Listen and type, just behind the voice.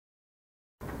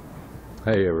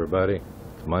Hey everybody,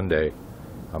 it's Monday.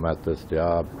 I'm at this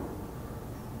job,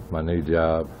 my new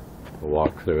job. We'll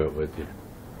walk through it with you.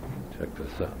 Check this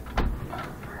out.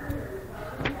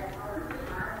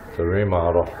 It's a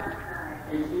remodel.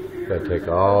 Gotta take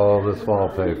all this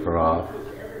wallpaper off.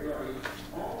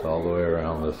 It's all the way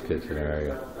around this kitchen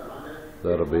area.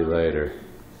 That'll be later.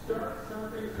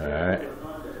 Alright.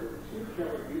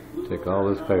 Take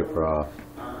all this paper off.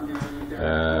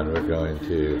 And we're going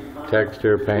to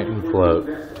texture, paint, and float.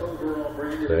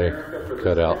 See?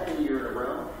 Cut out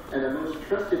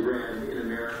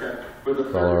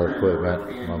all our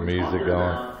equipment, my music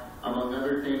going,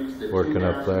 working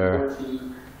up there.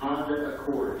 A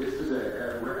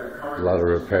lot of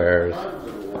repairs,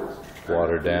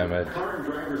 water damage,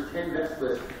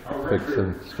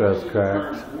 fixing stress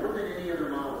cracks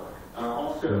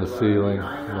in the ceiling,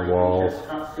 in the walls,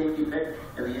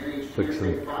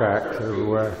 fixing cracks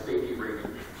everywhere.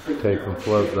 Take and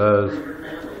float those.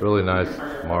 Really nice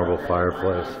marble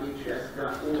fireplace.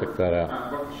 Check that out.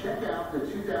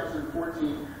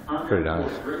 Pretty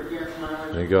nice.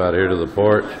 And you go out here to the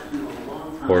porch.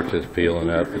 Porch is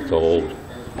peeling up. It's old.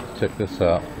 Check this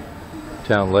out.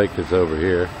 Town Lake is over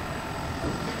here.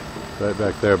 Right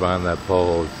back there behind that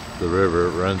pole is the river.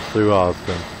 It runs through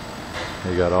Austin.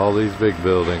 You got all these big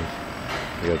buildings.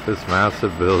 You got this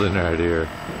massive building right here,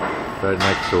 right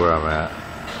next to where I'm at.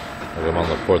 Like I'm on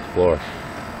the 4th floor.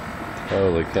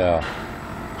 Holy cow.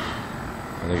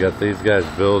 And you got these guys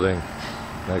building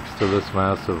next to this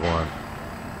massive one.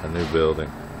 A new building.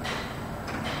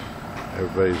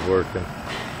 Everybody's working.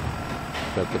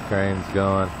 Got the cranes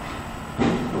going.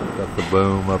 Got the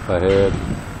boom up ahead.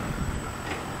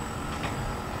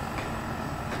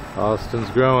 Austin's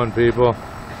growing, people.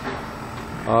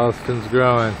 Austin's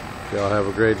growing. Y'all have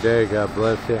a great day. God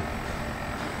bless you.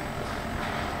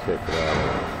 Check it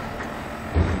out.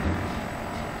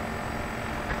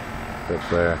 Up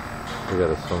there. We got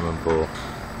a swimming pool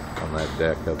on that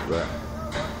deck up there.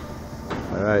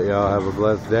 Alright, y'all have a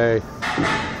blessed day.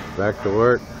 Back to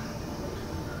work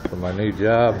for my new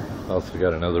job. Also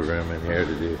got another room in here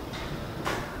to do.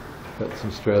 Got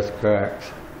some stress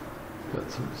cracks. Got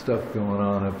some stuff going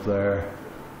on up there.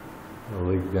 A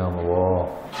leak down the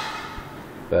wall.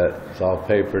 But it's all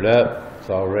papered up. It's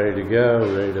all ready to go.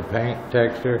 Ready to paint,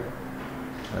 texture.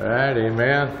 Alright,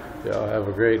 amen. Y'all have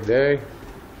a great day.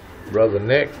 Brother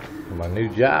Nick, my new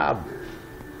job.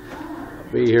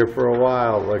 I'll be here for a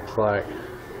while, it looks like.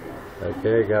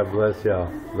 Okay, God bless y'all.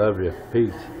 Love you.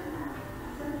 Peace.